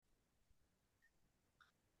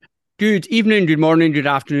Good evening, good morning, good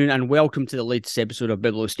afternoon, and welcome to the latest episode of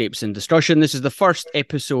Biblos Tapes and Discussion. This is the first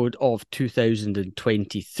episode of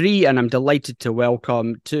 2023, and I'm delighted to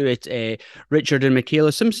welcome to it Richard and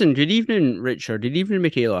Michaela Simpson. Good evening, Richard. Good evening,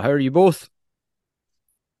 Michaela. How are you both?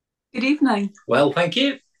 Good evening. Well, thank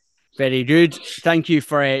you. Very good. Thank you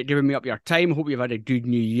for giving me up your time. Hope you've had a good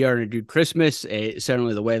New Year and a good Christmas.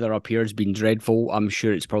 Certainly the weather up here has been dreadful. I'm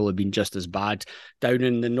sure it's probably been just as bad down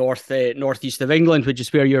in the northeast of England, which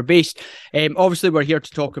is where you're based. Obviously, we're here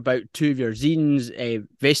to talk about two of your zines,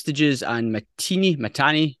 Vestiges and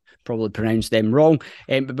Matani. Probably pronounced them wrong.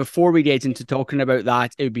 But before we get into talking about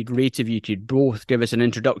that, it would be great if you could both give us an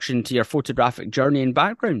introduction to your photographic journey and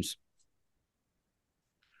backgrounds.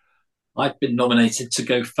 I've been nominated to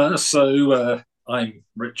go first, so I'm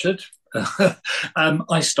Richard.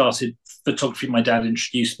 I started photography. My dad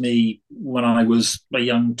introduced me when I was a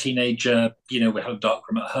young teenager. We had a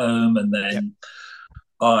darkroom at home, and then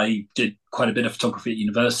I did quite a bit of photography at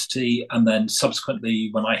university. And then subsequently,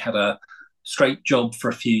 when I had a straight job for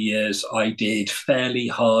a few years, I did fairly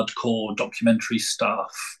hardcore documentary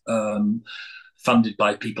stuff, funded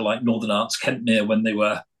by people like Northern Arts Kentmere when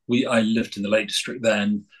I lived in the Lake District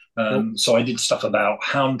then. So I did stuff about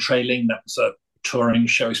hound trailing. That was a touring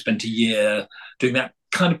show. I spent a year doing that,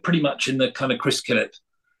 kind of pretty much in the kind of Chris Killip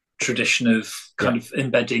tradition of kind of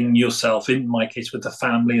embedding yourself, in my case, with the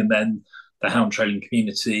family and then the hound trailing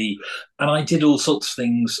community. And I did all sorts of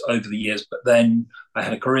things over the years, but then I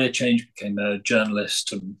had a career change, became a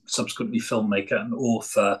journalist and subsequently filmmaker and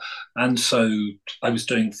author. And so I was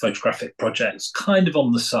doing photographic projects kind of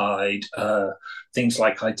on the side, things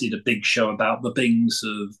like I did a big show about the Bings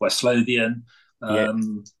of West Lothian.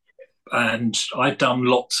 And I've done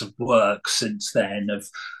lots of work since then of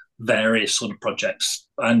various sort of projects.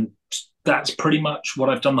 And that's pretty much what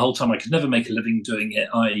I've done the whole time. I could never make a living doing it.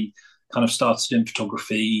 I kind of started in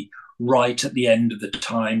photography right at the end of the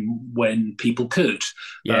time when people could.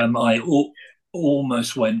 I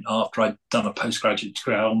almost went, after I'd done a postgraduate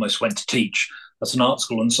degree, I almost went to teach at an art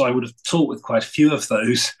school. And so I would have taught with quite a few of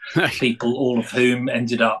those people, all of whom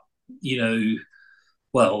ended up, in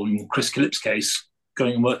Chris Killip's case,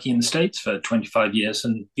 going and working in the States for 25 years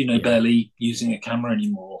and, barely using a camera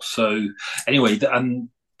anymore. So anyway,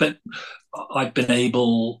 but I've been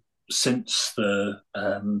able, since the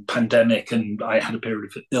pandemic and I had a period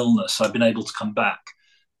of illness, I've been able to come back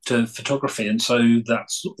to photography. And so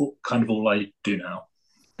that's kind of all I do now.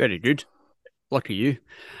 Very good. Lucky you.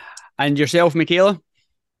 And yourself, Michaela?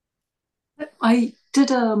 I did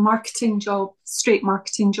a straight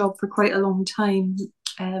marketing job for quite a long time.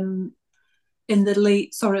 In the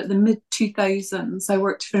mid 2000s, I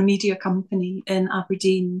worked for a media company in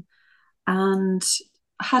Aberdeen and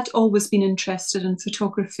had always been interested in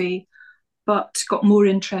photography, but got more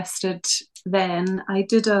interested then. I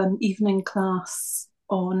did an evening class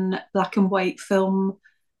on black and white film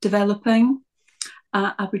developing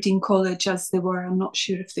at Aberdeen College, as they were. I'm not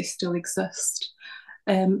sure if they still exist.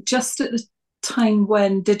 Just at the time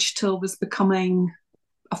when digital was becoming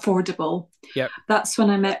affordable. That's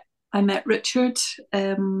when I met Richard.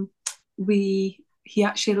 He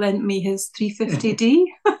actually lent me his 350D.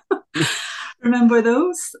 Remember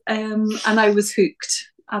those? And I was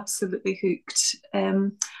hooked, absolutely hooked.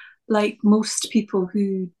 Like most people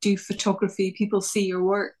who do photography, people see your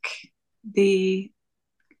work, they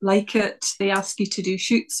like it, they ask you to do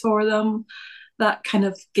shoots for them. That kind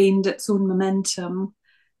of gained its own momentum.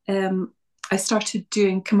 I started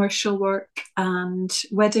doing commercial work and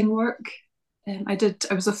wedding work. I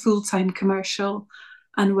was a full-time commercial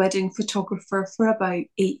and wedding photographer for about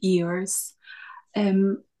 8 years.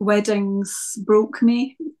 Weddings broke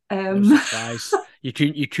me. Surprise. You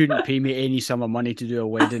couldn't pay me any sum of money to do a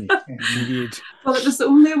wedding. Indeed. Well, it was the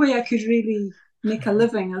only way I could really make a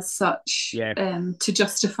living as such, to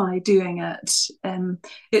justify doing it.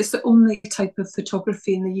 It's the only type of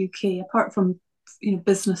photography in the UK, apart from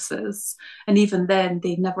businesses, and even then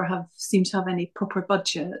they never seem to have any proper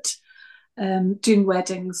budget. Doing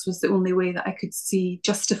weddings was the only way that I could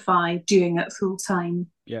justify doing it full time.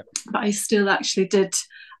 But I still actually did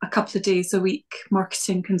a couple of days a week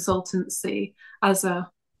marketing consultancy as to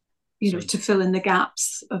fill in the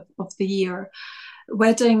gaps of the year.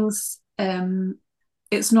 Weddings,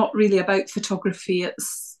 it's not really about photography,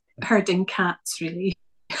 it's herding cats, really.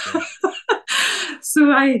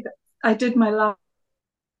 So I did my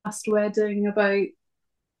last wedding about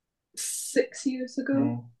 6 years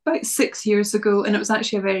ago. About 6 years ago, and it was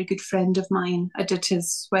actually a very good friend of mine. I did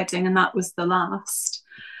his wedding, and that was the last.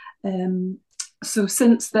 So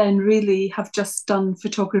since then, really have just done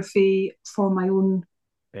photography for my own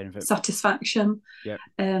benefit, satisfaction.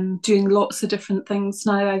 Doing lots of different things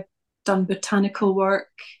now. done botanical work,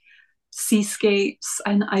 seascapes,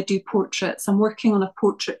 and I do portraits. I'm working on a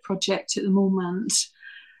portrait project at the moment.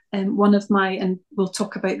 One of my, and we'll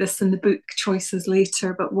talk about this in the book choices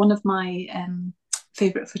later, but one of my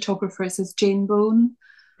favourite photographers is Jane Bone.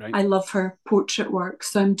 Right. I love her portrait work.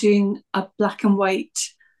 So I'm doing a black and white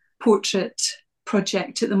portrait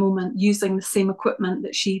project at the moment using the same equipment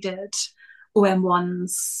that she did,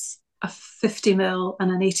 OM1s, a 50mm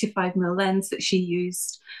and an 85mm lens that she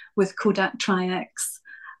used with Kodak Tri-X,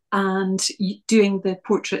 and doing the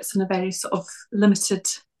portraits in a very sort of limited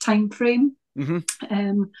time frame,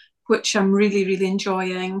 which I'm really, really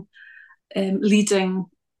enjoying, leading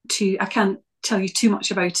to, I can't tell you too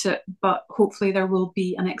much about it, but hopefully there will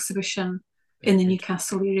be an exhibition in the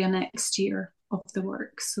Newcastle area next year of the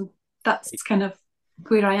work. So that's kind of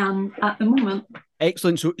where I am at the moment.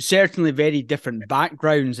 Excellent. So certainly very different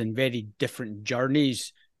backgrounds and very different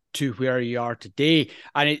journeys to where you are today,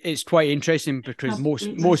 and it's quite interesting because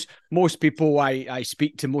most people I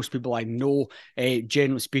speak to, most people I know,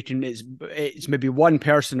 generally speaking, it's maybe one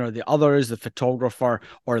person or the other is the photographer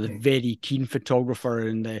or the very keen photographer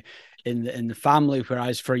in the family,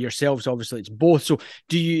 whereas for yourselves obviously it's both. So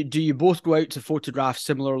do you both go out to photograph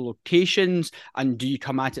similar locations, and do you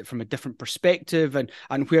come at it from a different perspective,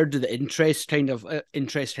 and where do the interest kind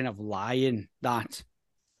of lie in that?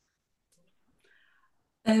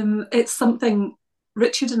 It's something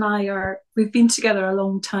Richard and I we've been together a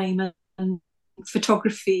long time, and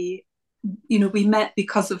photography, we met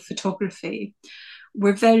because of photography.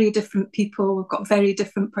 We're very different people, we've got very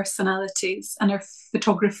different personalities, and our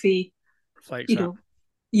photography,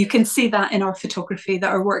 you can see that in our photography,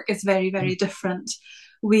 that our work is very, very different.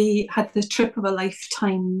 We had the trip of a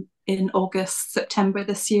lifetime in August, September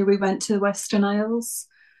this year. We went to the Western Isles,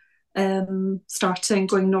 starting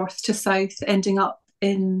going north to south, ending up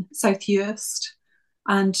in South Uist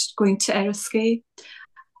and going to Eriskay.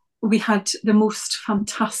 We had the most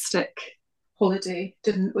fantastic holiday,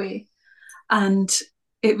 didn't we? And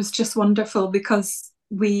it was just wonderful because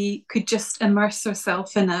we could just immerse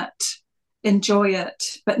ourselves in it, enjoy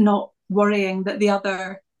it, but not worrying that the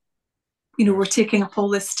other, we're taking up all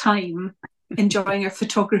this time enjoying our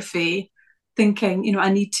photography, thinking, I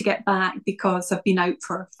need to get back because I've been out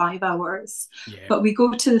for 5 hours. Yeah. But we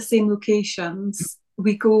go to the same locations,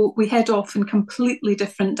 we head off in completely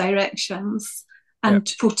different directions, and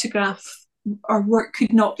photograph, our work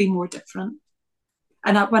could not be more different.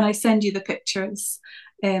 And when I send you the pictures,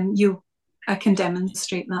 I can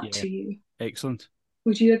demonstrate that to you. Excellent.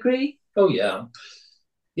 Would you agree? Oh yeah,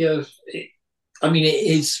 yeah.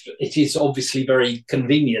 It is obviously very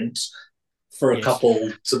convenient for a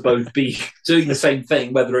couple to both be doing the same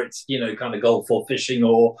thing, whether it's kind of golf or fishing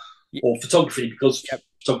or photography, because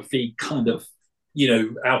photography kind of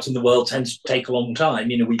out in the world tends to take a long time.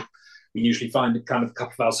 We usually find a kind of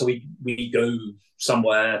couple of hours, so we go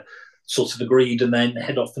somewhere sort of agreed and then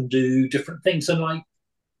head off and do different things. And like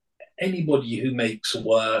anybody who makes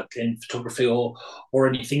work in photography or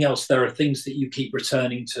anything else, there are things that you keep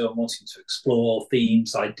returning to and wanting to explore,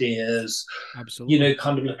 themes, ideas, absolutely,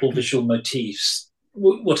 kind of little visual motifs,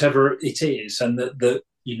 whatever it is, and that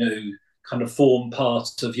kind of form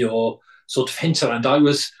part of your sort of hinterland.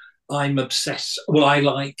 I'm obsessed. Well, I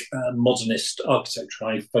like modernist architecture.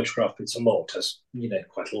 I photograph it a lot, as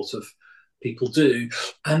quite a lot of people do.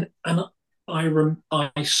 And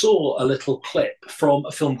I saw a little clip from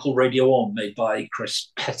a film called Radio On, made by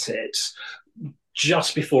Chris Pettit,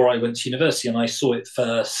 just before I went to university, and I saw it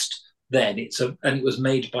first then. And it was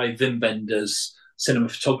made by Wim Wenders, cinema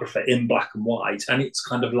photographer, in black and white, and it's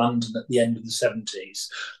kind of London at the end of the 70s,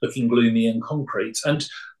 looking gloomy and concrete. And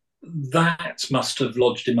that must have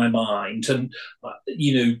lodged in my mind. And,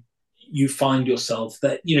 you find yourself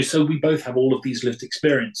that, so we both have all of these lived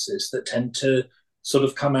experiences that tend to sort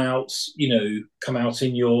of come out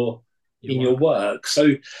in your work.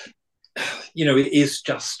 So, it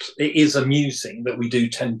is amusing that we do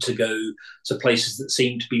tend to go to places that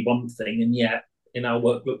seem to be one thing, and yet in our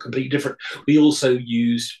work look completely different. We also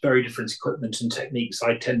use very different equipment and techniques.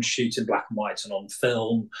 I tend to shoot in black and white and on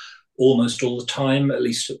film almost all the time, at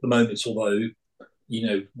least at the moment, although,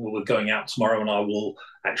 we're going out tomorrow and I will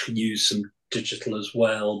actually use some digital as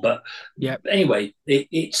well. But anyway,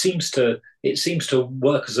 it seems to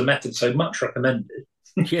work as a method, so much recommended.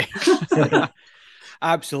 Yeah.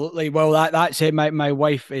 Absolutely. Well, that's it. My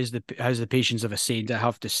wife has the patience of a saint, I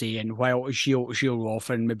have to say, and while she'll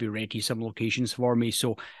often maybe recce some locations for me,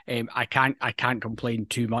 so I can't complain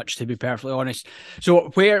too much, to be perfectly honest. So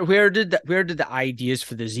where did the ideas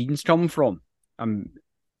for the zines come from?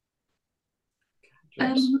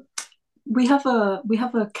 We have a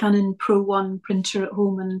Canon Pro 1 printer at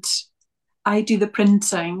home, and I do the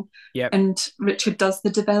printing, Yep. and Richard does the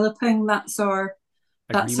developing. That's our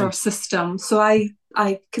Agreement. system. So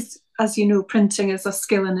because as you know, printing is a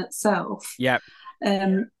skill in itself. Yep.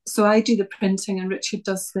 So I do the printing and Richard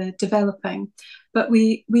does the developing. But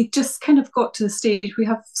we just kind of got to the stage, we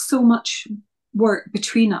have so much work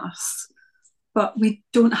between us, but we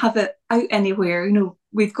don't have it out anywhere. You know,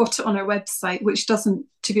 we've got it on our website, which doesn't,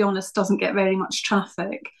 to be honest, doesn't get very much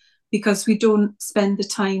traffic because we don't spend the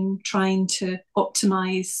time trying to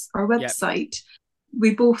optimize our website. Yep.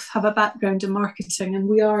 We both have a background in marketing, and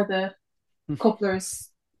we are the cobbler's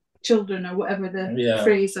children, or whatever the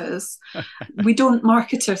phrase is. We don't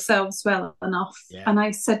market ourselves well enough. Yeah. And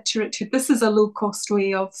I said to Richard, this is a low-cost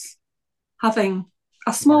way of having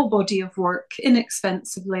a small body of work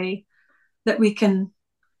inexpensively that we can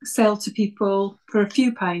sell to people for a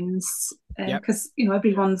few pounds, because you know,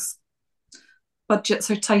 everyone's budgets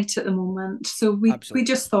are tight at the moment. So we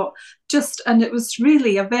just thought, and it was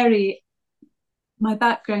really my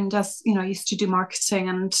background, as you know, I used to do marketing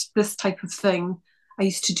and this type of thing I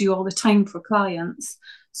used to do all the time for clients.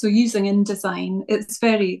 So using InDesign,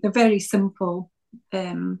 they're very simple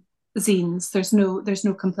zines. There's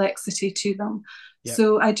no complexity to them. Yep.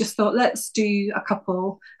 So I just thought, let's do a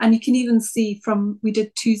couple. And you can even see we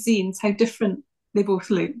did 2 zines, how different they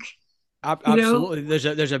both look. Absolutely.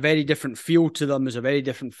 There's a very different feel to them. There's a very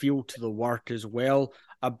different feel to the work as well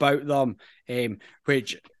about them,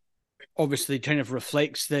 which obviously kind of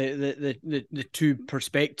reflects the two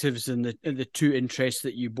perspectives and the two interests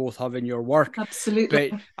that you both have in your work.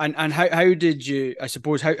 Absolutely. But and how did you, I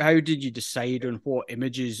suppose, how did you decide on what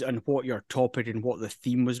images and what your topic and what the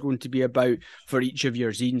theme was going to be about for each of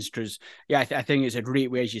your zines? Because I think it's a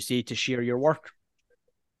great way, as you say, to share your work.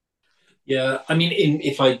 Yeah, I mean,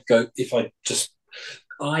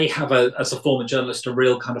 I have as a former journalist, a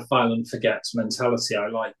real kind of file and forget mentality. I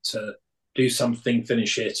like to do something,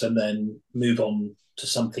 finish it, and then move on to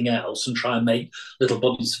something else and try and make little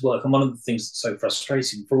bodies of work. And one of the things that's so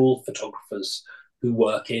frustrating for all photographers who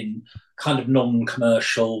work in kind of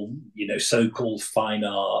non-commercial, you know, so-called fine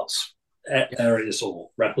art areas,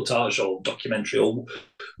 or reportage or documentary or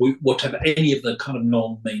whatever, any of the kind of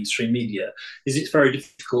non-mainstream media, is it's very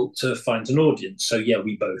difficult to find an audience. So yeah,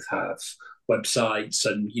 we both have websites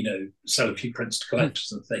and, you know, sell a few prints to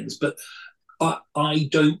collectors and things, but I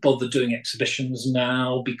don't bother doing exhibitions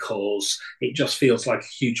now because it just feels like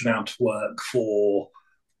a huge amount of work for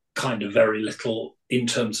kind of very little in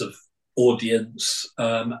terms of audience,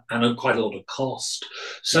 and quite a lot of cost.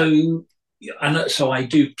 So I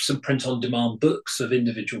do some print on demand books of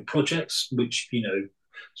individual projects, which, you know,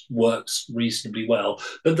 works reasonably well.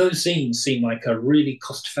 But those zines seem like a really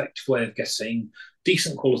cost-effective way of getting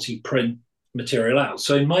decent quality print material out.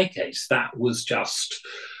 So in my case, that was just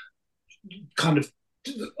kind of,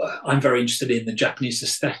 I'm very interested in the Japanese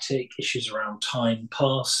aesthetic, issues around time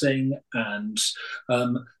passing, and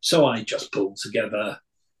so I just pulled together,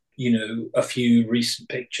 you know, a few recent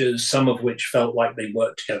pictures, some of which felt like they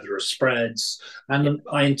worked together as spreads, and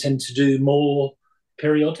I intend to do more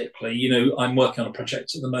periodically. You know, I'm working on a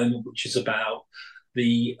project at the moment which is about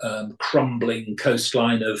the crumbling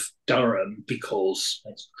coastline of Durham, because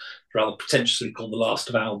it's rather pretentiously called the last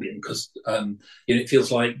of Albion, because you know, it feels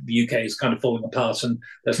like the UK is kind of falling apart, and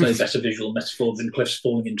there's no better visual metaphor than cliffs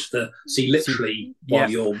falling into the sea, literally, while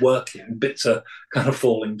you're working. Bits are kind of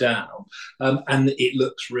falling down, and it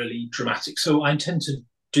looks really dramatic. So I intend to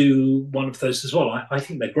do one of those as well. I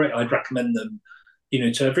think they're great. I'd recommend them, you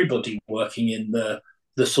know, to everybody working in the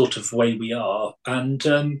sort of way we are.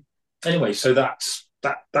 And anyway, so that's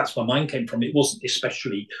where mine came from. It wasn't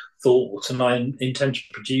especially thought, and I intend to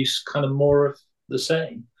produce kind of more of the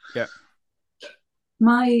same. Yeah.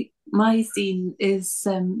 My zine is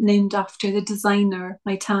named after the designer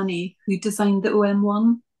Maitani, who designed the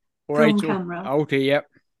OM1 film camera. Okay, yep.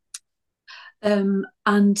 And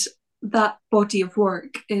that body of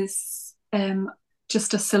work is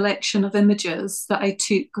just a selection of images that I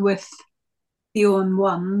took with the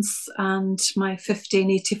OM1s and my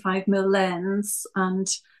 15-85mm lens, and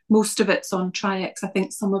most of it's on Tri-X. I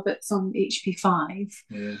think some of it's on HP5.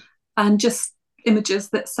 Yeah. And just images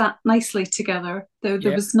that sat nicely together. There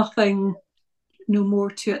was nothing, no more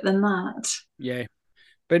to it than that. Yeah.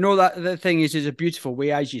 But no, that the thing is a beautiful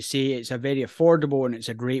way, as you say. It's a very affordable, and it's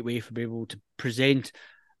a great way for people to present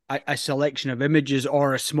a selection of images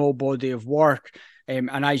or a small body of work. And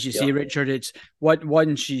as you say, Richard, it's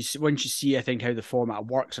once you see, I think, how the format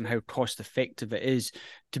works and how cost effective it is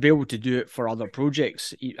to be able to do it for other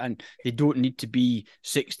projects, and they don't need to be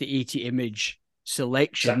 60, 80 image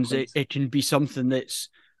selections. Exactly. It can be something that's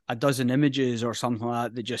a dozen images or something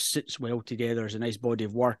like that just sits well together as a nice body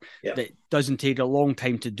of work that doesn't take a long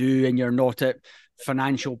time to do, and you're not at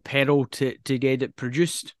financial peril to get it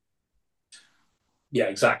produced. Yeah,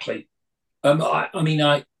 exactly.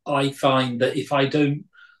 I find that if I don't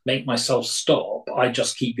make myself stop, I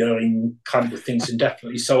just keep going kind of with things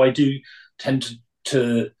indefinitely. So I do tend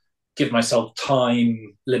to give myself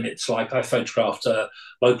time limits. Like I photographed a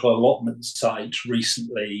local allotment site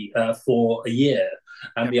recently for a year.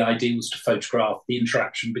 And the idea was to photograph the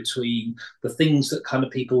interaction between the things that kind of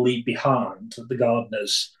people leave behind, that the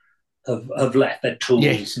gardeners have left, their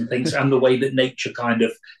tools and things, and the way that nature kind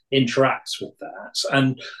of interacts with that.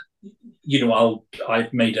 And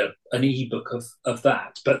I've made an ebook of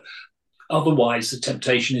that, but otherwise the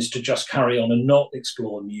temptation is to just carry on and not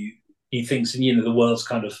explore new things. And the world's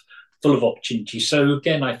kind of full of opportunity. So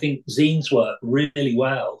again, I think zines work really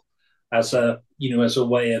well as a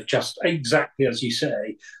way of just exactly as you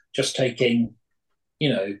say, just taking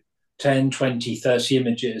 10, 20, 30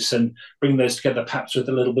 images and bring those together perhaps with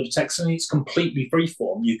a little bit of text. And it's completely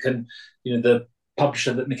freeform. You can, the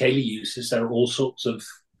publisher that Michaela uses, there are all sorts of,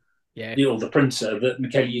 the printer that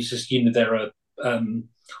Michaela uses, there are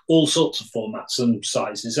all sorts of formats and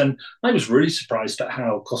sizes. And I was really surprised at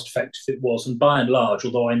how cost effective it was. And by and large,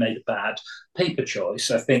 although I made a bad paper choice,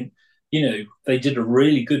 I think, they did a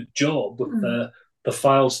really good job with the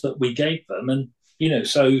files that we gave them. And,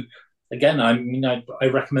 so again, I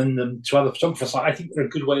recommend them to other photographers. I think they're a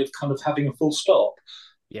good way of kind of having a full stop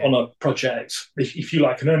on a project, if you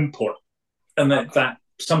like an input. And that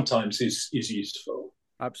sometimes is useful.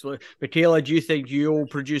 Absolutely. Michaela, do you think you'll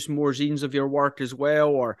produce more zines of your work as well,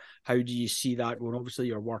 or how do you see that going? Obviously,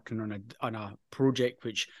 you're working on a project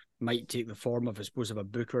which might take the form of, I suppose, of a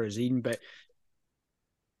book or a zine, but...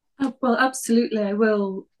 Well, absolutely, I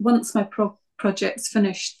will. Once my project's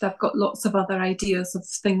finished, I've got lots of other ideas of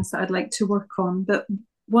things that I'd like to work on. But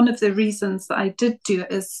one of the reasons that I did do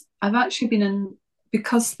it is I've actually been in,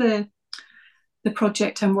 because the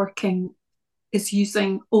project I'm working is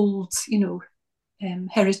using old,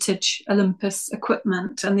 heritage Olympus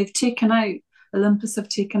equipment, and Olympus have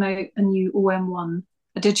taken out a new OM1,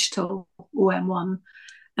 a digital OM1,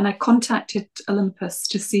 and I contacted Olympus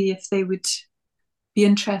to see if they would be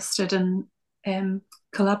interested in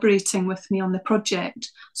collaborating with me on the project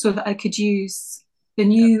so that I could use the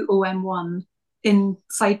new OM1 in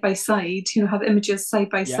side by side, have images side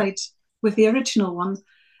by side with the original one.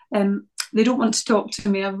 They don't want to talk to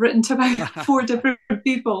me. I've written to about 4 different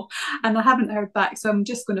people and I haven't heard back, so I'm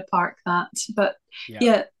just going to park that. But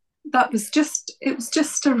it was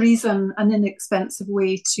just a reason, an inexpensive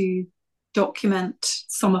way to document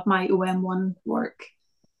some of my OM1 work.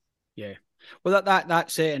 Yeah. Well,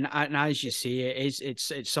 that's it, and as you say,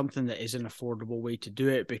 it's something that is an affordable way to do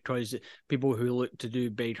it, because people who look to do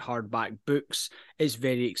big hardback books, it's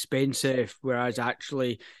very expensive, whereas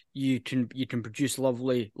actually you can produce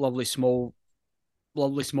lovely small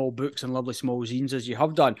books and lovely small zines as you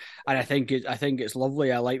have done, and I think it's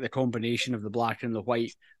lovely. I like the combination of the black and the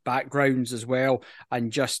white backgrounds as well,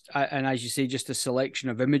 and as you say, just a selection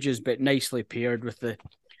of images, but nicely paired with the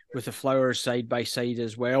flowers side by side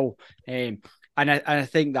as well. And I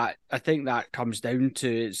think that comes down to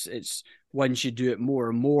it's once you do it more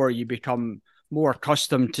and more, you become more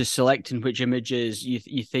accustomed to selecting which images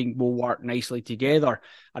you think will work nicely together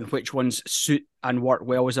and which ones suit and work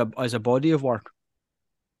well as a body of work.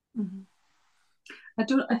 Mm-hmm.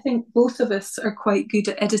 I think both of us are quite good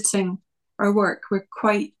at editing our work. We're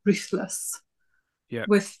quite ruthless. Yeah.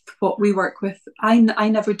 With what we work with. I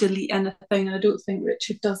never delete anything, and I don't think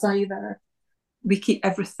Richard does either. We keep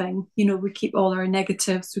everything, we keep all our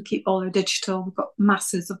negatives, we keep all our digital, we've got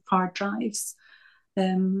masses of hard drives.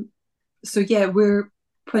 So yeah,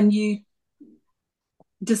 when you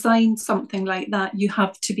design something like that, you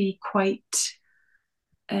have to be quite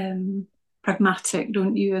pragmatic,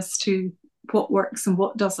 don't you, as to what works and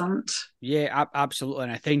what doesn't. Yeah, absolutely.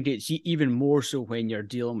 And I think it's even more so when you're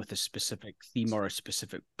dealing with a specific theme or a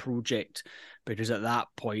specific project, because at that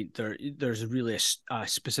point there's really a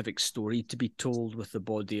specific story to be told with the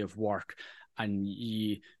body of work, and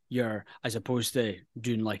you're, as opposed to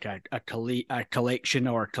doing like a collection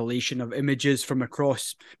or a collation of images from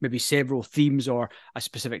across maybe several themes or a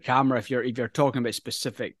specific camera. If you're talking about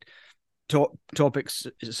specific topics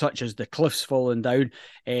such as the cliffs falling down,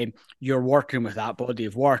 you're working with that body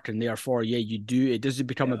of work, and therefore it does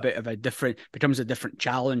become becomes a different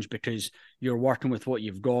challenge, because you're working with what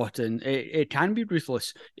you've got, and it can be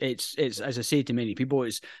ruthless. It's as I say to many people,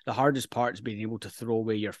 it's the hardest part is being able to throw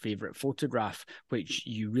away your favorite photograph, which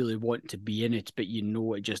you really want to be in it, but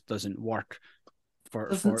it just doesn't work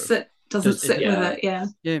doesn't sit doesn't sit with it. Yeah,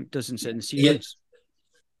 it doesn't sit in the series.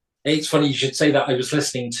 It's funny you should say that. I was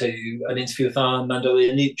listening to an interview with Armando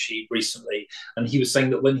Iannucci recently, and he was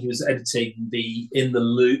saying that when he was editing the In the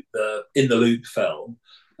Loop film,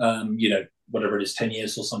 whatever it is, 10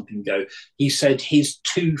 years or something ago, he said his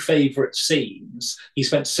two favourite scenes. He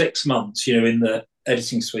spent 6 months, in the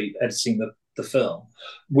editing suite editing the film,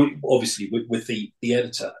 obviously with the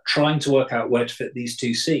editor, trying to work out where to fit these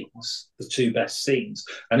two scenes, the two best scenes,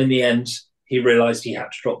 and in the end, he realised he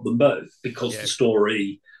had to drop them both because the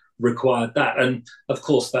story required that. And of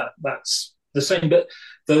course that's the same, but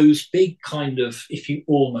those big kind of, if you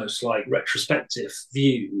almost like retrospective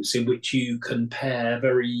views in which you compare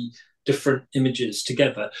very different images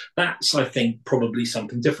together, that's, I think, probably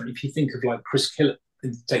something different. If you think of like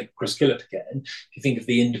take Chris Killip again, if you think of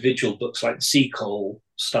the individual books like the Seacole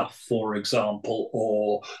stuff, for example,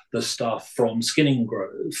 or the stuff from Skinning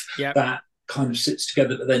Grove, that kind of sits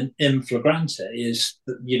together, but then In Flagrante is,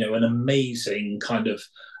 an amazing kind of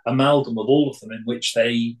amalgam of all of them in which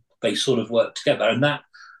they sort of work together, and that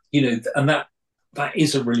that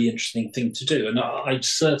is a really interesting thing to do, and I'd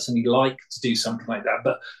certainly like to do something like that.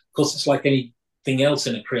 But of course, it's like anything else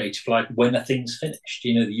in a creative life. When a thing's finished,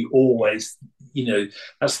 you always,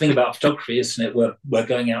 that's the thing about photography, isn't it? We're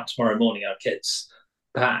going out tomorrow morning, our kit's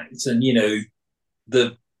packed, and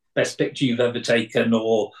the best picture you've ever taken,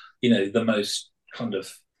 or the most kind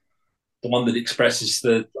of the one that expresses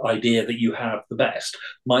the idea that you have the best,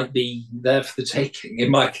 might be there for the taking.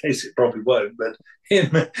 In my case, it probably won't, but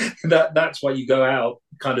that's why you go out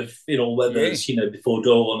kind of in all weathers, before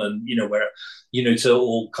dawn, and where to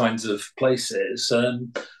all kinds of places,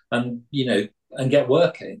 and get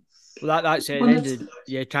working. Well, that's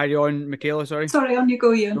it. Carry on, Michaela. Sorry, on you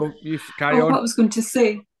go, Ian. No, you carry on. What I was going to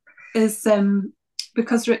say is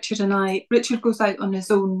because Richard goes out on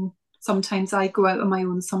his own. Sometimes I go out on my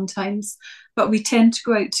own sometimes, but we tend to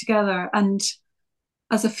go out together. And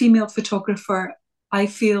as a female photographer, I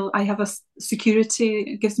feel I have a security.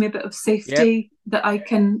 It gives me a bit of safety that I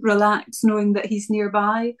can relax knowing that he's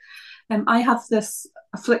nearby. I have this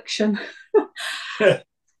affliction.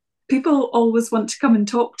 People always want to come and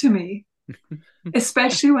talk to me,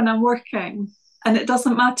 especially when I'm working. And it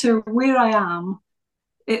doesn't matter where I am.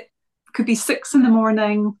 It could be 6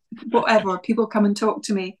 a.m, whatever, people come and talk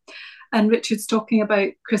to me. And Richard's talking about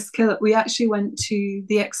Chris Killip. We actually went to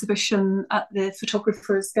the exhibition at the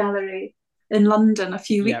Photographers Gallery in London a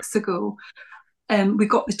few weeks ago. We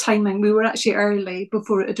got the timing. We were actually early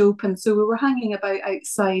before it had opened. So we were hanging about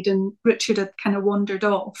outside, and Richard had kind of wandered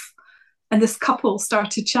off. And this couple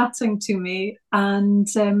started chatting to me, and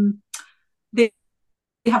they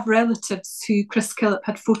have relatives who Chris Killip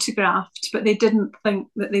had photographed, but they didn't think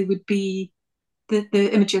that they would be,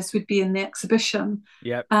 the images would be in the exhibition.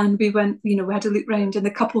 And we went, we had a look round, and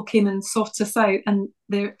the couple came and sought us out, and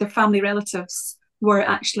their family relatives were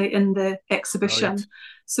actually in the exhibition. Right.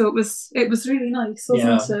 So it was really nice,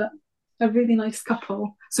 wasn't it? A really nice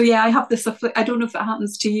couple. So I have this I don't know if it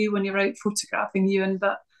happens to you when you're out photographing, Ewan,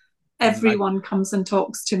 but everyone comes and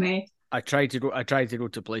talks to me. I try to go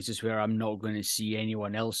to places where I'm not going to see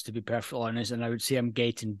anyone else, to be perfectly honest, and I would say I'm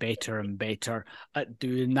getting better and better at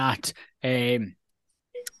doing that.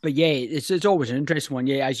 But it's always an interesting one.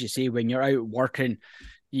 As you say, when you're out working,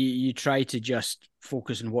 you try to just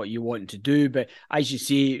focus on what you want to do. But as you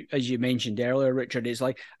say, as you mentioned earlier, Richard, it's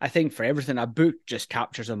like, I think for everything, a book just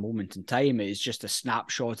captures a moment in time. It's just a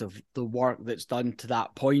snapshot of the work that's done to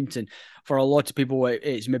that point. And for a lot of people,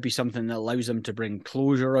 it's maybe something that allows them to bring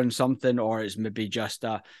closure on something, or it's maybe just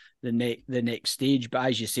the next stage. But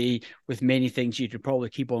as you say, with many things, you could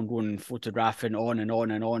probably keep on going and photographing on and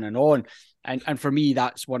on and on and on. And for me,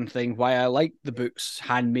 that's one thing why I like the books,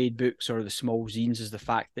 handmade books or the small zines, is the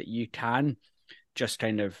fact that you can just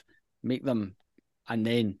kind of make them. And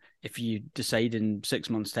then if you decide in 6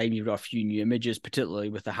 months' time you've got a few new images, particularly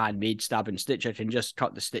with the handmade stab and stitch, I can just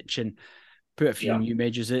cut the stitching, put a few new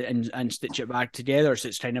images in and stitch it back together. So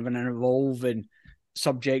it's kind of an evolving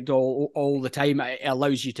subject all the time. It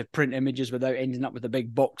allows you to print images without ending up with a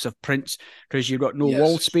big box of prints, because you've got no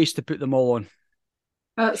wall space to put them all on.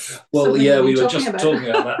 We were just talking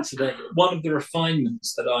about that today. One of the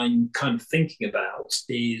refinements that I'm kind of thinking about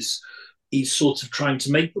is sort of trying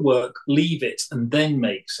to make the work, leave it, and then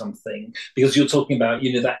make something, because you're talking about,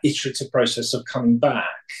 that iterative process of coming back.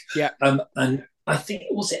 And I think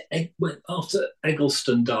it was after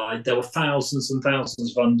Eggleston died, there were thousands and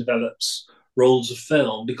thousands of undeveloped rolls of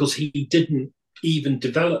film, because he didn't even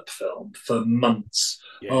develop film for months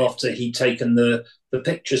after he'd taken the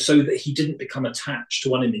picture, so that he didn't become attached to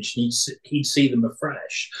one image. He'd see them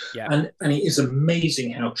afresh. And it is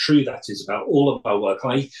amazing how true that is about all of our work.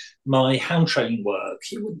 My hound training work,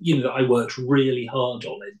 that I worked really hard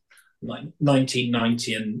on in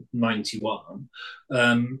 1990 and 91.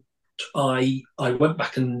 I went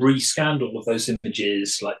back and rescanned all of those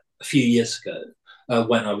images like a few years ago,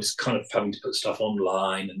 when I was kind of having to put stuff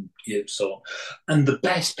online and so on. And the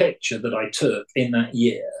best picture that I took in that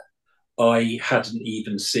year, I hadn't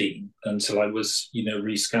even seen until I was,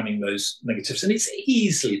 rescanning those negatives. And it's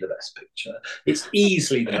easily the best picture. It's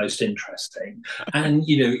easily the most interesting. And,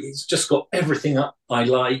 it's just got everything I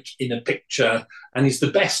like in a picture, and it's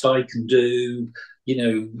the best I can do.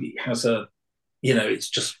 It has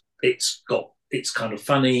it's kind of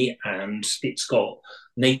funny, and it's got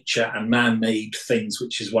nature and man-made things,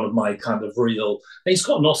 which is one of my kind of real. It's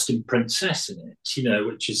got an Austin Princess in it,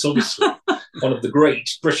 which is obviously one of the great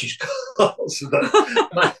British cars of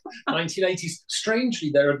the 1980s. Strangely,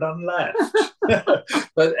 there are none left.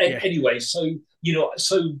 But anyway, so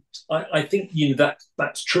I think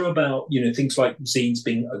that's true about things like zines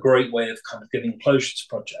being a great way of kind of giving closure to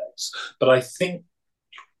projects. But I think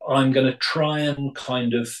I'm going to try and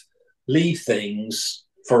kind of leave things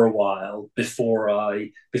for a while before I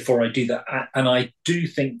do that, and I do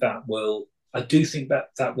think that will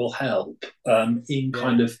help in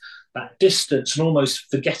kind of that distance and almost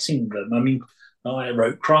forgetting them. I mean, I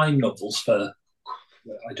wrote crime novels for,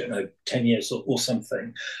 I don't know, 10 years or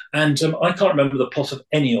something, and I can't remember the plot of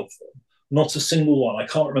any of them, not a single one. I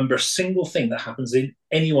can't remember a single thing that happens in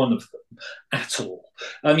any one of them at all.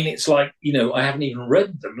 I mean, it's like, I haven't even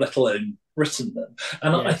read them, let alone written them.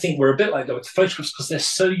 And I think we're a bit like that with photographs, because they're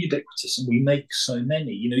so ubiquitous and we make so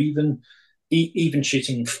many. Even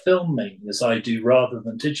shooting film mainly, as I do, rather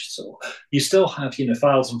than digital, you still have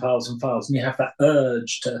files and files and files, and you have that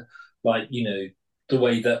urge to, like, the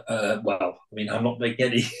way that I'm not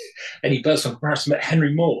making any personal comparison, but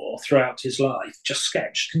Henry Moore throughout his life just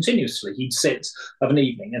sketched continuously. He'd sit of an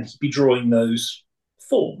evening and he'd be drawing those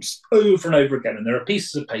forms over and over again, and there are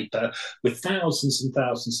pieces of paper with thousands and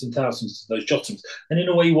thousands and thousands of those jottings. And in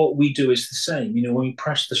a way, what we do is the same. When we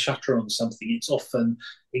press the shutter on something, it's often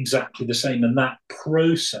exactly the same. And that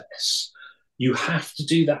process, you have to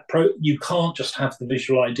do that. You can't just have the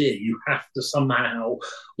visual idea. You have to somehow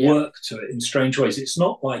work to it in strange ways. It's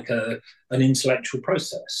not like an intellectual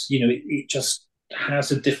process. It just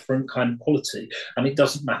has a different kind of quality, and it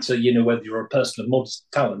doesn't matter, whether you're a person of modest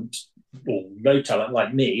talent or no talent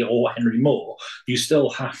like me or Henry Moore. You still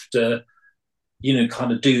have to,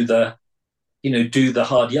 kind of do the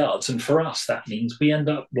hard yards. And for us, that means we end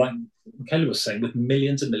up, like Kelly was saying, with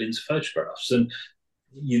millions and millions of photographs, and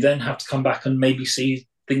you then have to come back and maybe see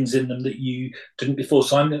things in them that you didn't before.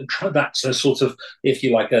 So I'm going to try. That's a sort of, if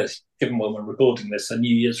you like, given when we're recording this, a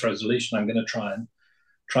New Year's resolution. I'm going to try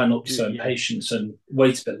not be so impatient and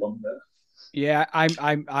wait a bit longer. Yeah, I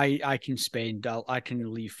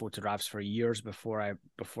can leave photographs for years before I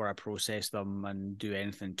process them and do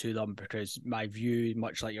anything to them, because my view,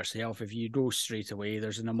 much like yourself, if you go straight away,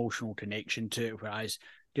 there's an emotional connection to it, whereas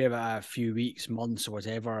give it a few weeks, months, or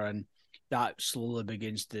whatever, and that slowly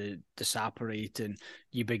begins to separate, and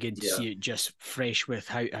you begin to see it just fresh with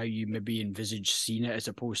how you maybe envisage seeing it, as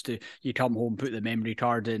opposed to you come home, put the memory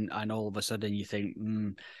card in, and all of a sudden you think,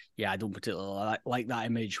 I don't particularly like that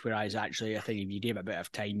image. Whereas actually, I think if you gave it a bit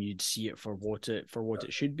of time, you'd see it for what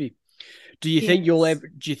it should be. Do you think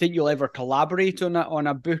you'll ever collaborate on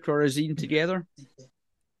a book or a zine together?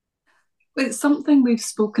 It's something we've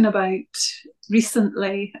spoken about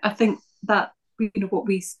recently. I think that what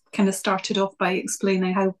we kind of started off by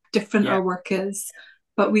explaining how different our work is,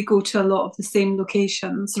 but we go to a lot of the same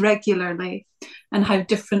locations regularly, and how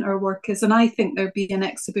different our work is. And I think there'd be an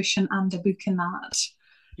exhibition and a book in that.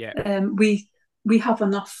 We have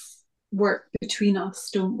enough work between us,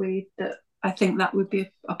 don't we, that I think that would be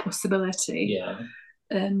a possibility.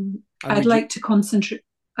 I'd like to concentrate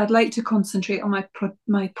on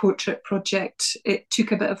my portrait project. It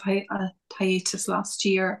took a bit of a hiatus last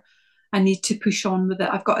year. I need to push on with it.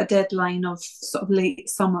 I've got a deadline of sort of late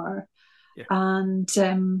summer and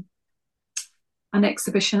an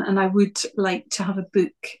exhibition, and I would like to have a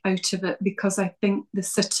book out of it, because I think the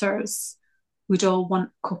sitters would all want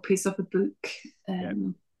copies of a book.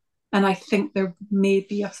 And I think there may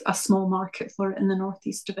be a small market for it in the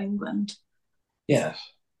northeast of England. To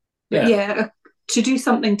do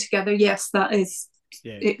something together, that is,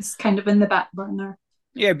 it's kind of in the back burner.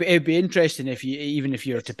 Yeah, but it'd be interesting if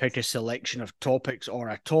you were to pick a selection of topics, or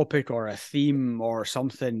a topic or a theme or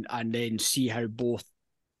something, and then see how both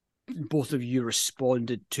both of you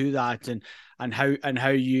responded to that, and how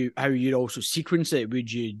you'd also sequence it.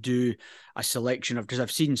 Would you do a selection of, because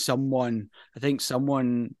I've seen someone, I'd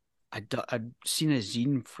seen a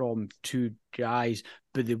zine from two guys,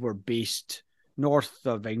 but they were based north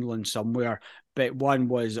of England somewhere, but one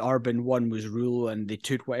was urban, one was rural, and they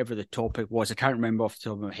took whatever the topic was. I can't remember off the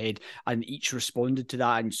top of my head, and each responded to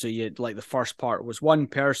that. And so you had, like, the first part was one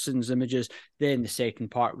person's images, then the second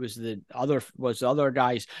part was the other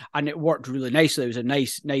guys, and it worked really nicely. It was a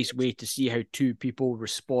nice way to see how two people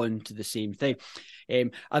respond to the same thing.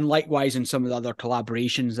 And likewise, in some of the other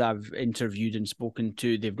collaborations I've interviewed and spoken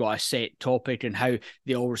to, they've got a set topic and how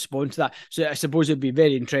they all respond to that. So I suppose it'd be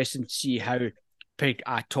very interesting to see how, pick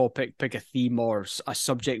a topic, pick a theme or a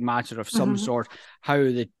subject matter of some sort, how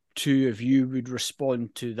the two of you would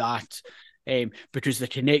respond to that, because the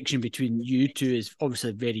connection between you two is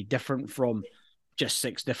obviously very different from just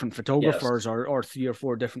 6 different photographers, yes, or 3 or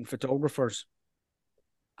 4 different photographers.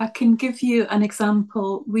 I can give you an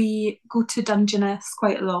example. We go to Dungeness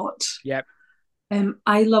quite a lot. Yep.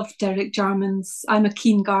 I love Derek Jarman's. I'm a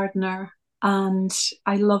keen gardener, and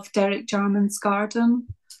I love Derek Jarman's garden.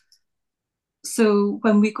 So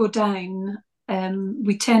when we go down,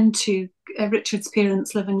 we tend to, Richard's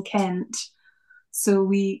parents live in Kent.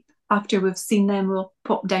 So after we've seen them, we'll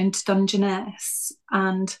pop down to Dungeness,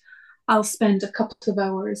 and I'll spend a couple of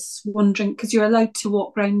hours wandering, because you're allowed to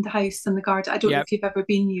walk around the house and the garden. I don't know if you've ever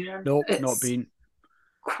been here. Nope, not been.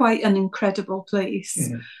 Quite an incredible place.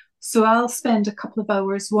 Mm-hmm. So I'll spend a couple of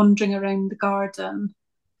hours wandering around the garden,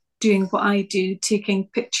 doing what I do, taking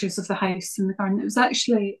pictures of the house and the garden. It was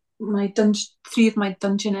actually 3 of my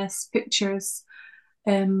Dungeness pictures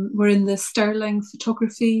were in the Sterling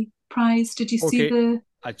Photography Prize. Did you see the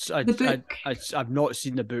book? I've not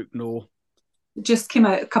seen the book, no. It just came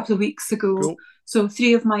out a couple of weeks ago. Cool. So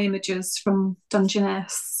 3 of my images from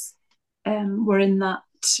Dungeness were in that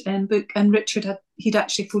book. And Richard he'd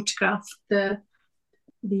actually photographed the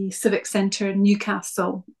Civic Centre in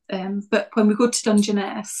Newcastle. But when we go to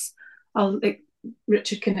Dungeness,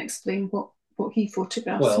 Richard can explain what he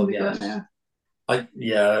photographs when we go there. I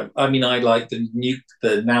like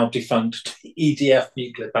the now defunct EDF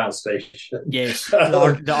nuclear power station. Yes,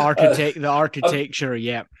 the architecture,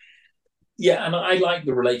 yeah. Yeah, and I like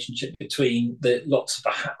the relationship between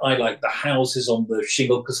I like the houses on the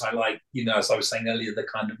shingle, because I like, as I was saying earlier, the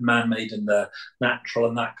kind of man-made and the natural,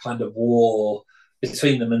 and that kind of war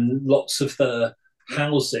between them, and lots of the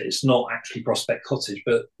houses, not actually Prospect Cottage,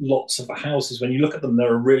 but lots of the houses, when you look at them,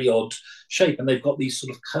 they're a really odd shape, and they've got these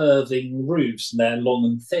sort of curving roofs, and they're long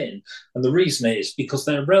and thin. And the reason is because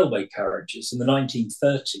they're railway carriages. In the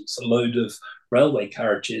 1930s, a load of railway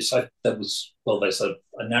carriages, there's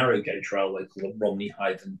a narrow gauge railway called Romney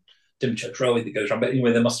Hythe and Dymchurch Railway that goes around, but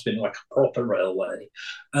anyway, there must have been like a proper railway,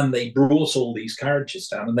 and they brought all these carriages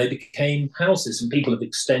down, and they became houses, and people have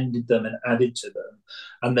extended them and added to them.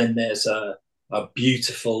 And then there's a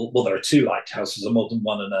beautiful, there are 2 lighthouses, a modern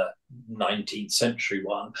one and a 19th century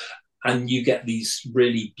one, and you get these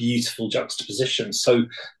really beautiful juxtapositions. So,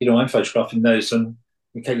 I'm photographing those, and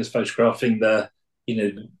Michaela's photographing the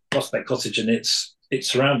Prospect Cottage and its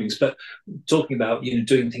surroundings, but talking about,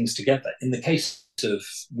 doing things together. In the case of,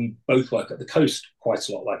 we both work at the coast quite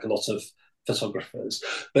a lot, like a lot of photographers,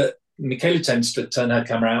 but Michaela tends to turn her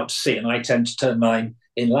camera out to sea, and I tend to turn mine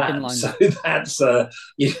inland. So that's that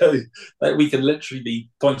we can literally be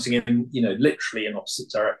pointing in literally in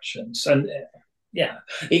opposite directions. And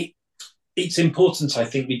it's important, I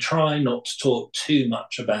think, we try not to talk too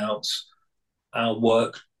much about our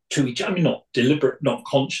work to each other. I mean, not deliberate, not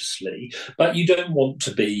consciously, but you don't want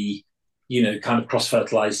to be kind of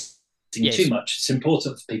cross-fertilizing too much. It's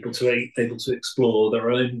important for people to be able to explore their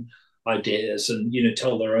own ideas and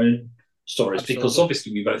tell their own stories. Absolutely. Because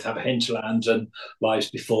obviously we both have a hinterland and lives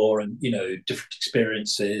before, and different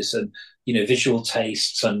experiences, and visual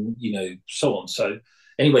tastes, and so on. So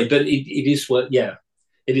anyway, but it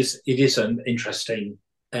is an interesting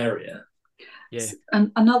area. Yeah.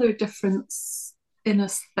 And another difference in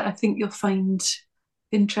us that I think you'll find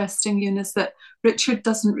interesting, Ewan, is that Richard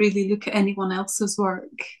doesn't really look at anyone else's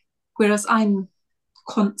work, whereas I'm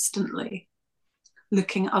constantly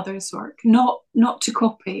looking at others' work, not to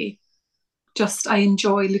copy, just I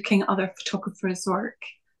enjoy looking at other photographers' work.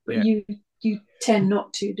 But you tend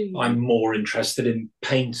not to, do you? I'm more interested in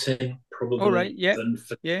painting probably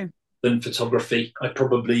than photography. I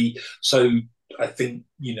think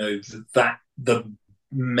that the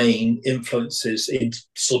main influences, in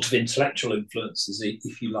sort of intellectual influences,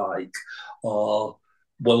 if you like, are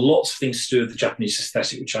lots of things to do with the Japanese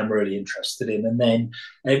aesthetic, which I'm really interested in, and then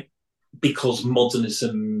because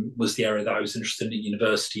modernism was the area that I was interested in at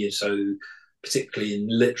university, and so particularly in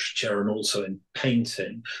literature and also in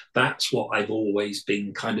painting, that's what I've always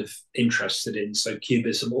been kind of interested in. So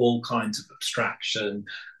cubism, all kinds of abstraction,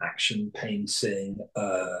 action painting,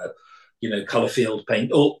 color field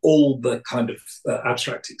paint, all the kind of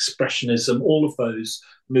abstract expressionism, all of those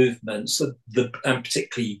movements, and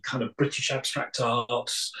particularly kind of British abstract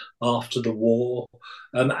arts after the war.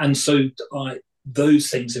 And so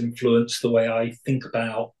those things influence the way I think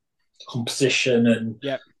about composition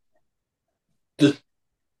and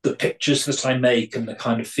the pictures that I make and the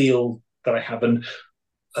kind of feel that I have. And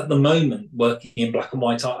at the moment, working in black and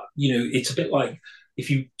white art, it's a bit like if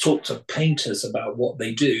you talk to painters about what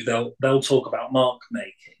they do, they'll talk about mark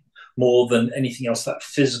making more than anything else, that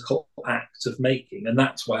physical act of making. And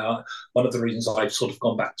that's why one of the reasons I've sort of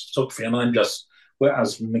gone back to photography. And I'm just,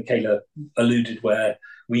 as Michaela alluded, where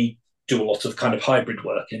we do a lot of kind of hybrid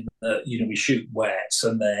work in that, we shoot wets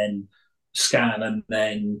and then scan and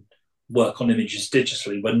then work on images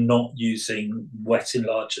digitally. We're not using wet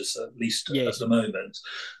enlargers, at least at the moment.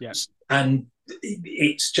 Yeah. And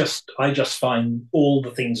it's just, I just find all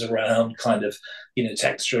the things around kind of,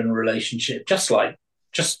 texture and relationship,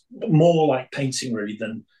 just more like painting really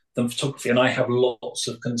than photography. And I have lots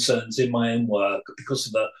of concerns in my own work because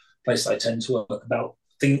of the place I tend to work about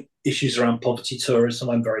issues around poverty tourism.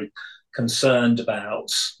 I'm very concerned about,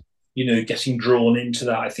 getting drawn into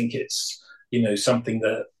that. I think it's, something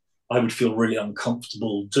that I would feel really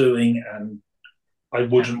uncomfortable doing, and I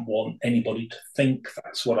wouldn't want anybody to think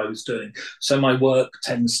that's what I was doing. So my work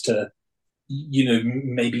tends to,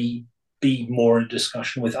 maybe be more in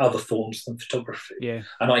discussion with other forms than photography. Yeah.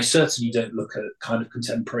 And I certainly don't look at kind of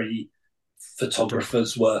contemporary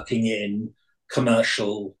photographers working in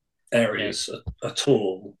commercial areas at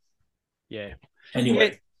all. Yeah.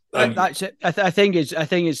 Anyway. That's it. I think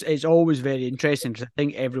it's always very interesting because I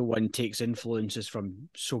think everyone takes influences from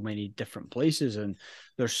so many different places, and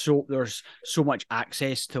there's so much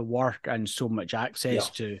access to work and so much access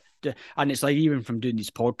to, and it's like even from doing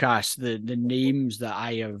these podcasts, the names that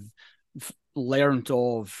I have learned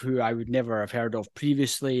of who I would never have heard of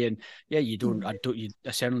previously, and I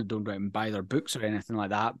certainly don't go out and buy their books or anything like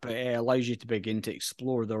that, but it allows you to begin to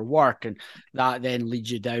explore their work, and that then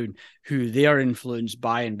leads you down who they're influenced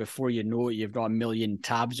by, and before you know it, you've got a million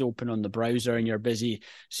tabs open on the browser and you're busy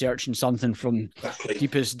searching something from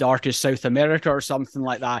deepest, darkest South America or something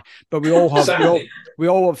like that. But we all have we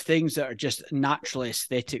all have things that are just naturally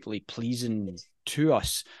aesthetically pleasing to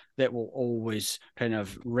us that will always kind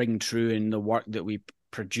of ring true in the work that we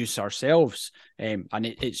produce ourselves, and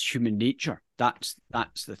it's human nature. That's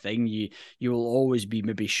the thing. You will always be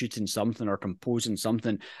maybe shooting something or composing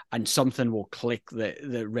something, and something will click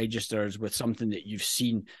that registers with something that you've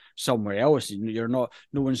seen somewhere else. No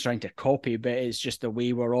one's trying to copy, but it's just the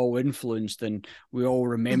way we're all influenced, and we all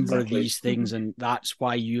remember these things, and that's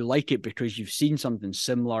why you like it, because you've seen something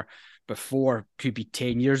similar before. Could be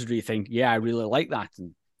 10 years ago, you think, yeah, I really like that,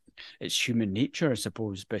 and it's human nature, I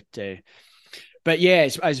suppose. But yeah,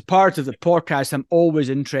 as part of the podcast, I'm always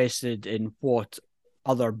interested in what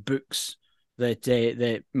other books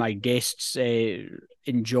that my guests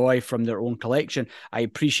enjoy from their own collection. I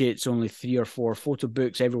appreciate it's only 3 or 4 photo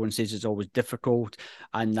books. Everyone says it's always difficult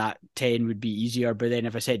and that 10 would be easier. But then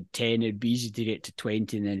if I said 10, it'd be easy to get to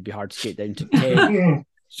 20 and then it'd be hard to get down to 10.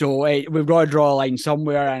 So we've got to draw a line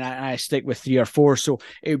somewhere, and I stick with 3 or 4. So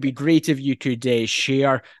it would be great if you could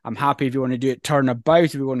share. I'm happy if you want to do it turnabout.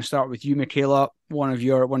 If we want to start with you, Michaela, one of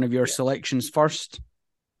your selections first.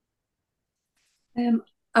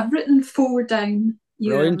 I've written 4 down.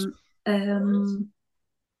 Brilliant.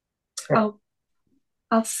 I'll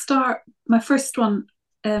start. My first one.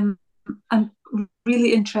 I'm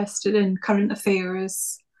really interested in current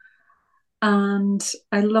affairs, and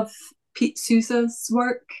I love Pete Souza's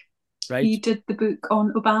work. Right. He did the book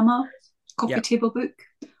on Obama, coffee table book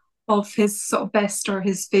of his sort of best or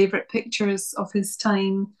his favourite pictures of his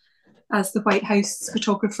time as the White House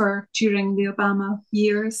photographer during the Obama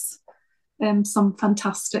years. Some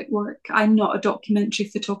fantastic work. I'm not a documentary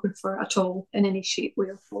photographer at all in any shape, way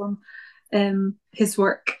or form. His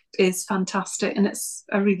work is fantastic, and it's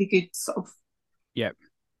a really good sort of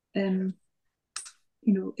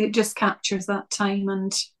it just captures that time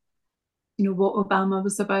and what Obama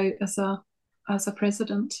was about as a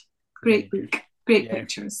president. Great book, great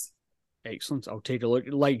pictures. Excellent. I'll take a look.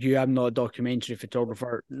 Like you, I'm not a documentary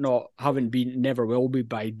photographer. Haven't been, never will be,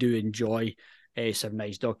 but I do enjoy some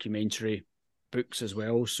nice documentary books as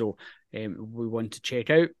well. So we want to check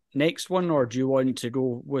out next one, or do you want to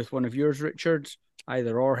go with one of yours, Richard?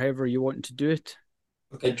 Either or, however you want to do it.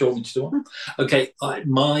 Okay, do you want me to do one? Okay,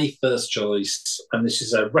 my first choice, and this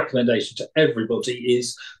is a recommendation to everybody,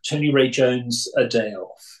 is Tony Ray Jones' A Day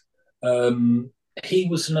Off. He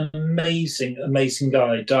was an amazing, amazing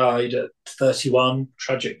guy. Died at 31,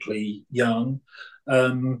 tragically young.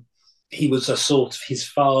 He was a sort of, his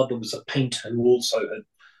father was a painter who also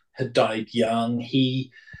had died young.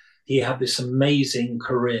 He had this amazing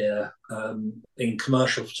career in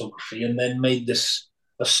commercial photography, and then made this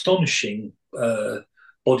astonishing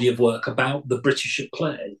body of work about the British at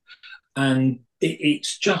play. And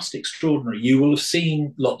it's just extraordinary. You will have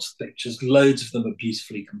seen lots of pictures, loads of them are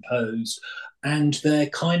beautifully composed, and they're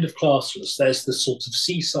kind of classless. There's the sort of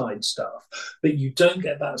seaside stuff, but you don't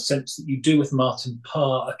get that sense that you do with Martin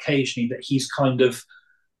Parr occasionally, that he's kind of,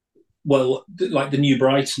 well, like the New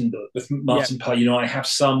Brighton book with Martin Parr, I have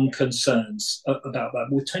some concerns about that.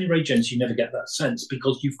 With Tony Ray Jones, you never get that sense,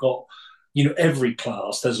 because you've got, every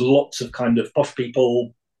class. There's lots of kind of posh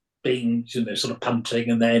people being, sort of punting,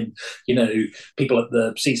 and then, people at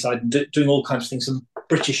the seaside doing all kinds of things, and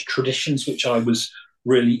British traditions, which I was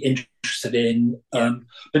really interested in. But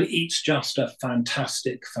it's just a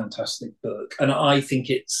fantastic, fantastic book. And I think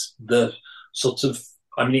it's the sort of,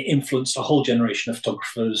 it influenced a whole generation of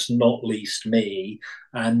photographers, not least me.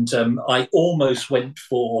 And I almost went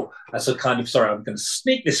for, as a kind of, sorry, I'm going to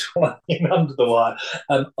sneak this one in under the wire.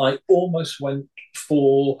 I almost went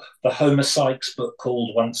for the Homer Sykes book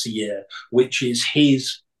called Once a Year, which is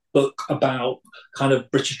his book about kind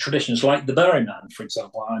of British traditions, like The Berryman, for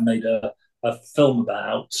example. I made a film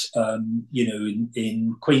about,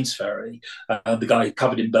 in Queensferry. The guy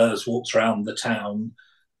covered in burrs walks around the town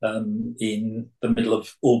in the middle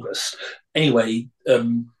of August. Anyway,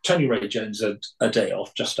 Tony Ray Jones, A Day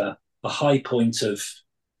Off, just a high point of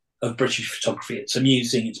British photography. It's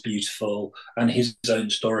amusing, it's beautiful, and his own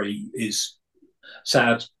story is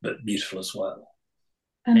sad but beautiful as well.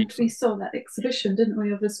 And excellent. We saw that exhibition, didn't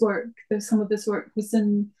we, of his work? Some of his work was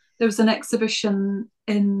there was an exhibition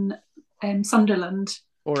in Sunderland.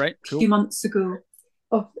 All right, cool. A few months ago.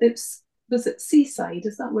 Was it Seaside?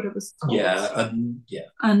 Is that what it was called? Yeah, yeah.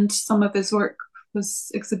 And some of his work was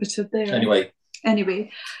exhibited there.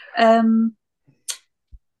 Anyway, I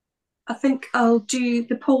think I'll do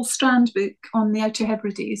the Paul Strand book on the Outer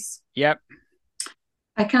Hebrides. Yep.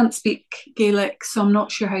 I can't speak Gaelic, so I'm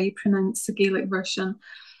not sure how you pronounce the Gaelic version.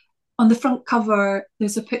 On the front cover,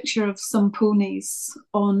 there's a picture of some ponies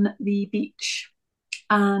on the beach.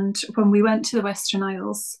 And when we went to the Western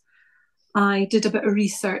Isles, I did a bit of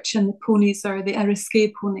research, and the ponies are the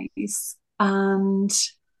Eriskay ponies. And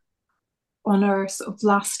on our sort of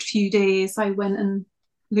last few days, I went and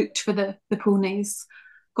looked for the ponies,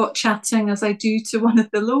 got chatting as I do to one of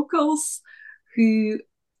the locals, who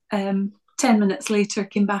 10 minutes later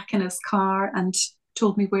came back in his car and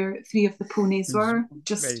told me where 3 of the ponies were,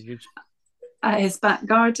 just at his back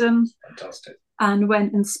garden. Fantastic. And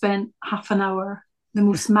went and spent half an hour, the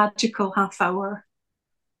most magical half hour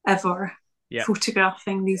ever,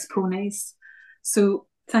 photographing these ponies. So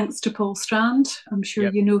thanks to Paul Strand. I'm sure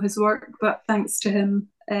you know his work, but thanks to him,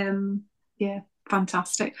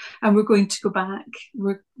 fantastic. And we're going to go back.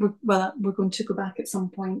 We're going to go back at some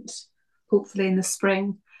point, hopefully in the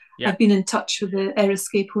spring. I've been in touch with the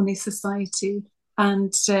Eriskay Pony Society,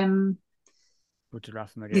 and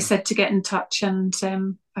they said to get in touch, and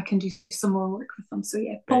I can do some more work with them. So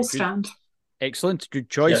Paul Strand. Excellent, good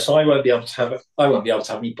choice. Yeah, so I won't be able to have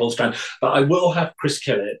any Paul Strand, but I will have Chris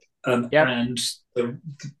Killip. And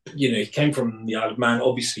he came from the Isle of Man.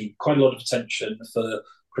 Obviously, quite a lot of attention for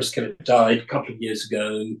Chris Killip. Died a couple of years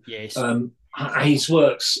ago. Yes, his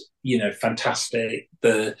work's fantastic.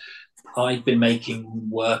 I've been making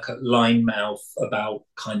work at Linemouth about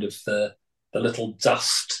kind of the little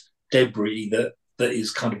dust debris that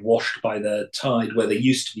is kind of washed by the tide, where there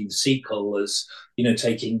used to be the sea coalers,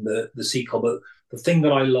 taking the sea coal. But the thing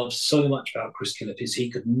that I love so much about Chris Killip is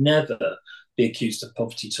he could never be accused of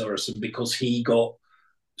poverty tourism, because he got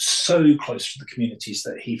so close to the communities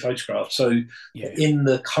that he photographed. So in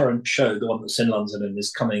the current show, the one that's in London and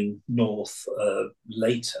is coming north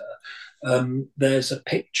later, there's a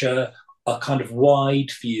picture, a kind of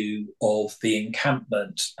wide view of the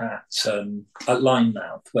encampment at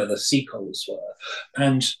Linemouth, where the sea coalers were.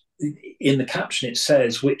 And in the caption, it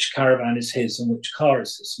says which caravan is his and which car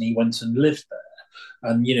is his. And he went and lived there.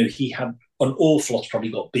 And, he had an awful lot, probably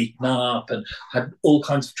got beaten up and had all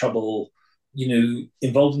kinds of trouble,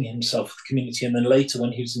 involving himself with the community. And then later,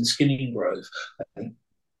 when he was in Skinning Grove, I think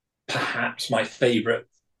perhaps my favourite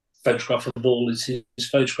photograph of all is his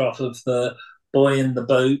photograph of the boy in the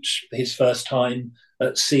boat, his first time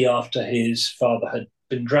at sea after his father had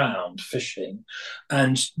been drowned fishing.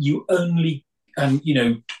 And you only and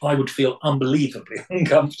I would feel unbelievably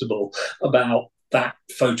uncomfortable about that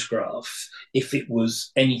photograph if it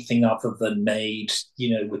was anything other than made,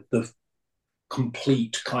 with the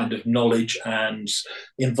complete kind of knowledge and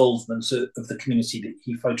involvement of the community that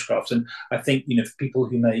he photographed. And I think, for people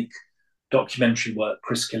who make documentary work,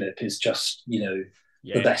 Chris Killip is just,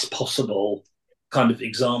 the best possible kind of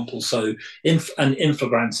example. So, and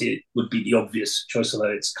Inflagranti would be the obvious choice,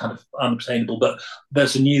 although it's kind of unobtainable. But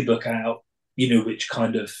there's a new book out, which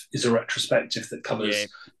kind of is a retrospective that covers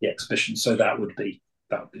the exhibition. So that would be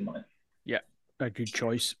mine. Yeah, a good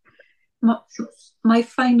choice. My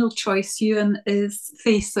final choice, Ewan, is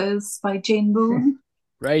Faces by Jane Bowen.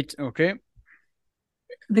 Right, okay.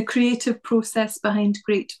 The creative process behind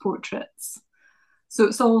great portraits. So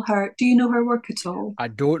it's all her. Do you know her work at all? I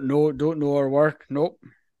don't know her work, nope.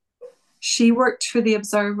 She worked for The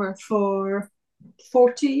Observer for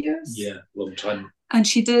 40 years. Yeah, long time. And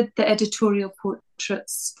she did the editorial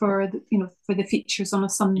portraits for the features on a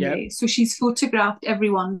Sunday. Yep. So she's photographed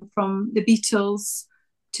everyone from the Beatles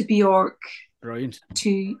to Bjork, brilliant,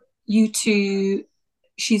 to U2.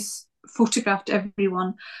 She's photographed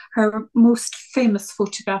everyone. Her most famous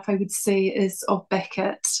photograph, I would say, is of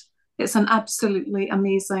Beckett. It's an absolutely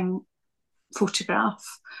amazing photograph.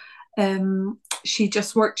 She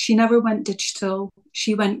just worked, she never went digital.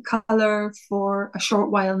 She went colour for a short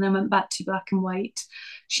while and then went back to black and white.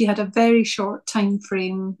 She had a very short time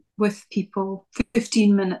frame with people,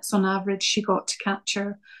 15 minutes on average she got to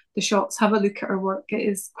capture the shots. Have a look at her work. It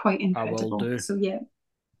is quite incredible. I will do. So yeah.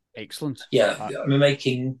 Excellent. Yeah, I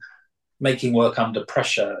mean, making work under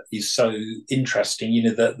pressure is so interesting.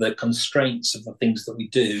 The constraints of the things that we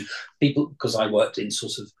do. People, because I worked in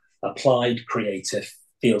sort of applied creative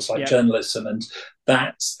fields like journalism, and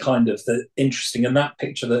that's kind of the interesting. And that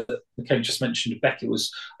picture that Michaela just mentioned of Beckett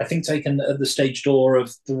was, I think, taken at the stage door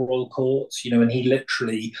of the Royal Court, and he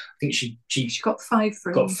literally, I think she got 5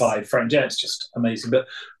 frames. Got 5 frames. Yeah, it's just amazing. But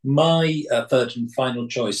my third and final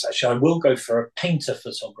choice, actually, I will go for a painter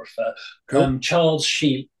photographer. Cool. Charles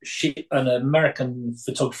Sheeler, an American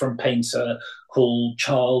photographer and painter called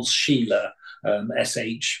Charles Sheeler,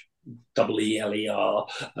 SH. Eler,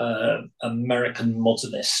 American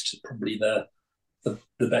modernist, probably the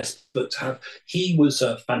best book to have. He was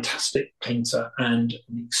a fantastic painter and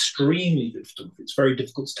an extremely good photographer. It's very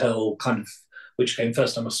difficult to tell kind of which came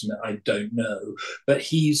first. I must admit, I don't know. But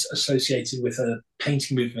he's associated with a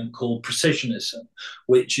painting movement called Precisionism,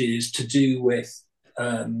 which is to do with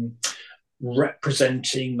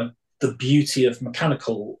representing the beauty of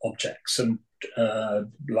mechanical objects and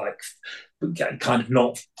kind of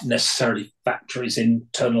not necessarily factories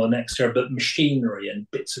internal and exterior, but machinery and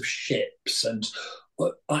bits of ships. And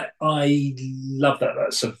I love that.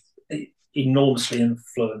 That's sort of enormously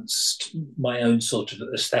influenced my own sort of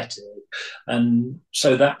aesthetic. And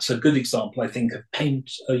so that's a good example, I think, of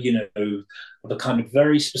paint, of a kind of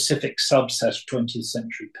very specific subset of 20th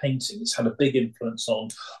century painting. It's had a big influence on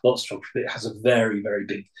lots of photography. It has a very, very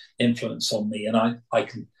big influence on me. And I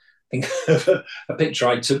can think of a picture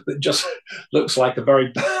I took that just looks like a very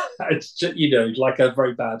bad, like a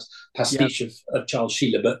very bad pastiche of Charles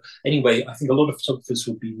Sheeler. But anyway, I think a lot of photographers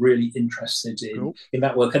would be really interested in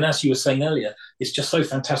that work. And as you were saying earlier, it's just so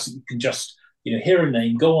fantastic. You can just, hear a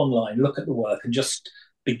name, go online, look at the work, and just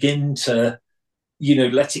begin to,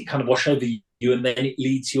 let it kind of wash over you. And then it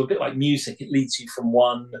leads you, a bit like music, it leads you from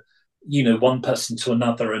one person to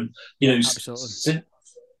another. And,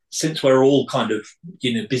 since we're all kind of,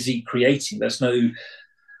 busy creating,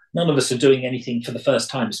 none of us are doing anything for the first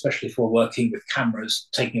time, especially if we're working with cameras,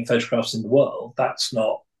 taking photographs in the world. That's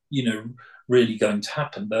not, really going to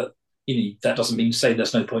happen. But, that doesn't mean to say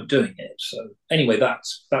there's no point doing it. So anyway, that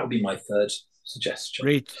would be my third suggestion.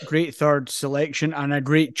 Great third selection, and a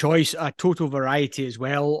great choice, a total variety as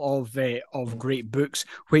well of great books,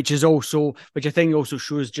 which I think also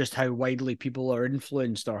shows just how widely people are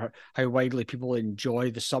influenced, or how widely people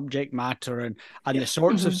enjoy the subject matter and the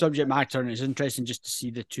sorts of subject matter. And it's interesting just to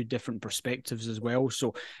see the two different perspectives as well.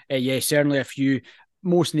 So certainly a few.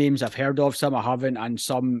 Most names I've heard of, some I haven't, and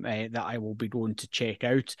some that I will be going to check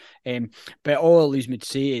out. But all it leaves me to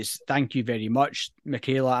say is thank you very much,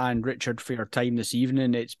 Michaela and Richard, for your time this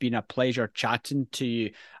evening. It's been a pleasure chatting to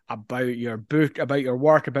you about your book, about your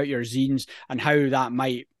work, about your zines, and how that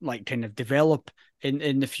might kind of develop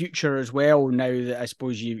in the future as well. Now that I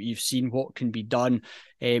suppose you've seen what can be done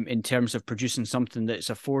in terms of producing something that's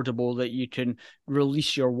affordable, that you can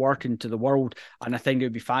release your work into the world. And I think it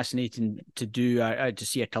would be fascinating to do to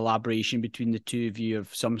see a collaboration between the two of you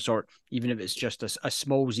of some sort, even if it's just a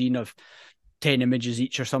small zine of 10 images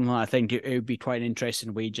each or something. I think it would be quite an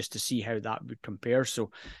interesting way just to see how that would compare.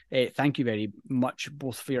 So thank you very much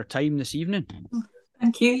both for your time this evening.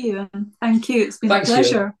 Thank you, Ewan. Thank you. It's been a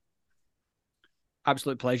pleasure.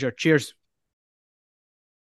 Absolute pleasure. Cheers.